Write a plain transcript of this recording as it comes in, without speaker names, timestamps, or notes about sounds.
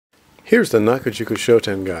Here's the Nakajuku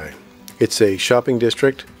Shoutengai. It's a shopping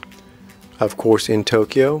district, of course, in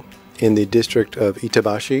Tokyo, in the district of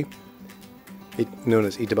Itabashi, known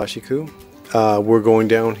as Itabashi-ku. We're going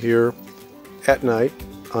down here at night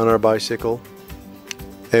on our bicycle,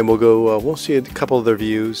 and we'll see a couple of their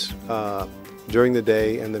views during the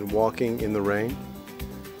day and then walking in the rain.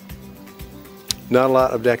 Not a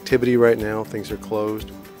lot of activity right now, things are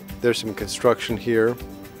closed. There's some construction here,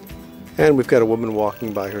 and we've got a woman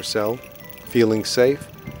walking by herself, feeling safe.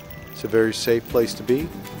 It's a very safe place to be.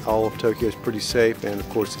 All of Tokyo is pretty safe, and of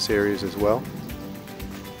course this area is as well.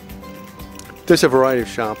 There's a variety of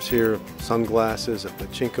shops here, sunglasses, a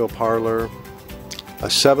pachinko parlor, a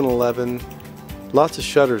 7-Eleven, lots of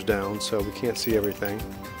shutters down so we can't see everything.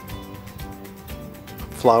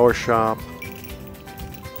 Flower shop,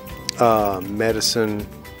 medicine.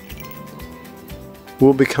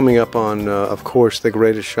 We'll be coming up on, of course, the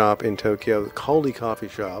greatest shop in Tokyo, the Caldi coffee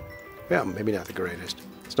shop. Yeah, maybe not the greatest.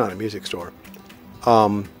 It's not a music store.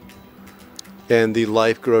 And the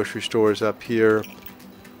Life grocery store is up here.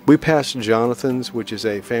 We passed Jonathan's, which is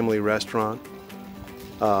a family restaurant.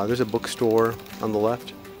 There's a bookstore on the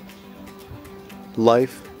left.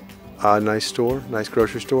 Life, nice store, nice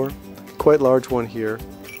grocery store. Quite large one here.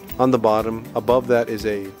 On the bottom, above that is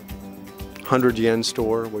a 100-yen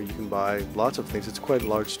store where you can buy lots of things. It's quite a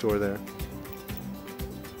large store there.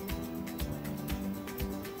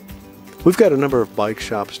 We've got a number of bike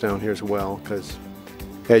shops down here as well, because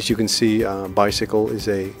as you can see, bicycle is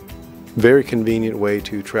a very convenient way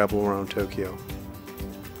to travel around Tokyo,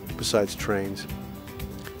 besides trains.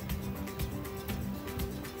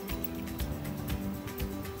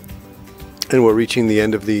 And we're reaching the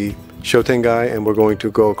end of the Shoutengai, and we're going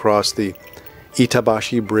to go across the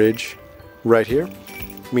Itabashi Bridge right here.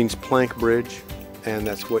 It means plank bridge, and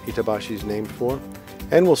that's what Itabashi is named for.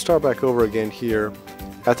 And we'll start back over again here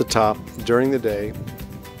at the top during the day,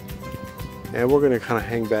 and we're going to kind of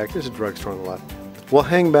hang back. There's a drugstore on the left. We'll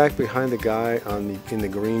hang back behind the guy in the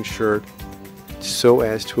green shirt so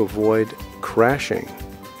as to avoid crashing,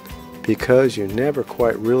 because you never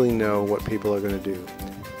quite really know what people are going to do.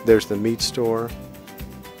 There's the meat store.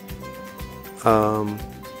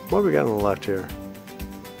 What have we got on the left here?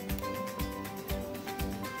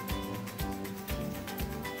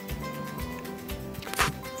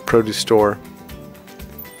 Produce store.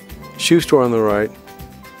 Shoe store on the right.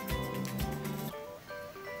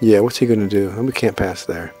 Yeah, what's he going to do? We can't pass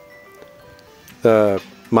there. The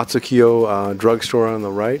Matsukyo drugstore on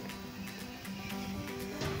the right.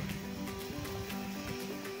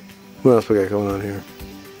 What else we got going on here?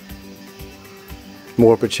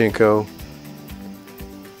 More pachinko.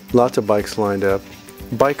 Lots of bikes lined up.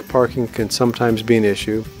 Bike parking can sometimes be an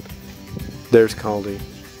issue. There's Caldi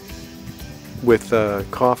with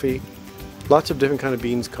coffee. Lots of different kind of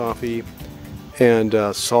beans coffee, and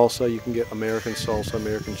salsa. You can get American salsa,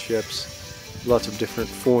 American chips. Lots of different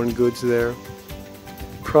foreign goods there.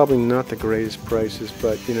 Probably not the greatest prices,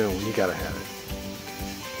 but you know, you gotta have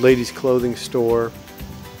it. Ladies' clothing store,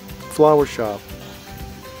 flower shop,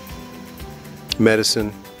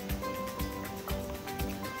 medicine,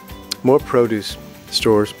 more produce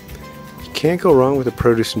stores. You can't go wrong with the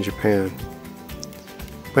produce in Japan.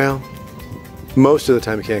 Well, most of the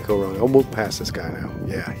time you can't go wrong. Oh, we'll pass this guy now.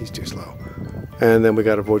 Yeah, he's too slow. And then we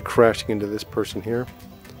got to avoid crashing into this person here.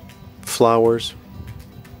 Flowers.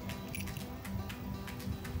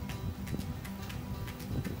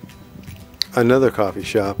 Another coffee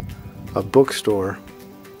shop. A bookstore.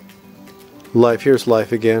 Life. Here's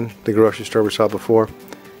Life again, the grocery store we saw before.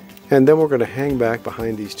 And then we're going to hang back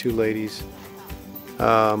behind these two ladies.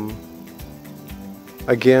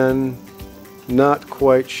 Again, not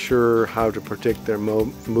quite sure how to predict their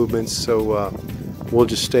movements, so we'll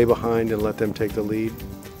just stay behind and let them take the lead,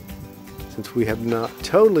 since we have not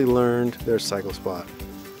totally learned their cycle spot.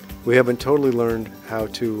 We haven't totally learned how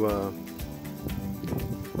to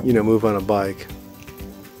move on a bike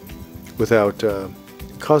without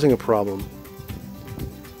causing a problem.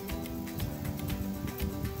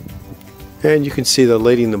 And you can see the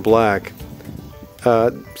lady in the black.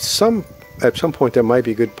 At some point there might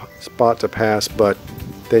be a good spot to pass, but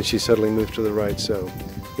then she suddenly moved to the right, so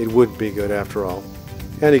it would be good after all.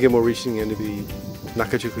 And again, we're reaching the end of the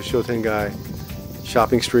Nakajuku Shoutengai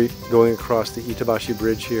shopping street, going across the Itabashi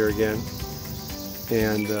Bridge here again.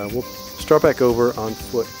 And we'll start back over on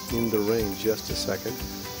foot in the rain just a second.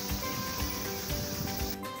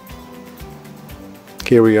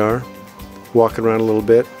 Here we are, walking around a little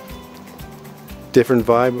bit. Different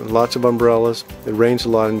vibe, lots of umbrellas. It rains a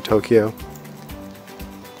lot in Tokyo.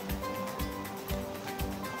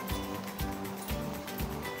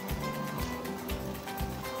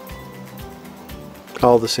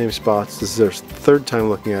 All the same spots. This is their third time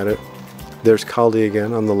looking at it. There's Kaldi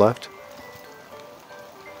again on the left.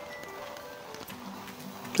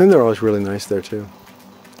 And they're always really nice there too.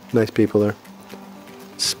 Nice people there.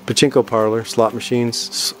 Pachinko parlor, slot machines,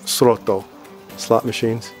 Sroto, slot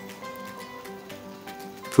machines.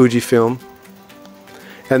 Fujifilm.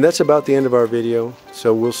 And that's about the end of our video.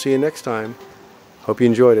 So we'll see you next time. Hope you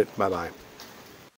enjoyed it. Bye-bye.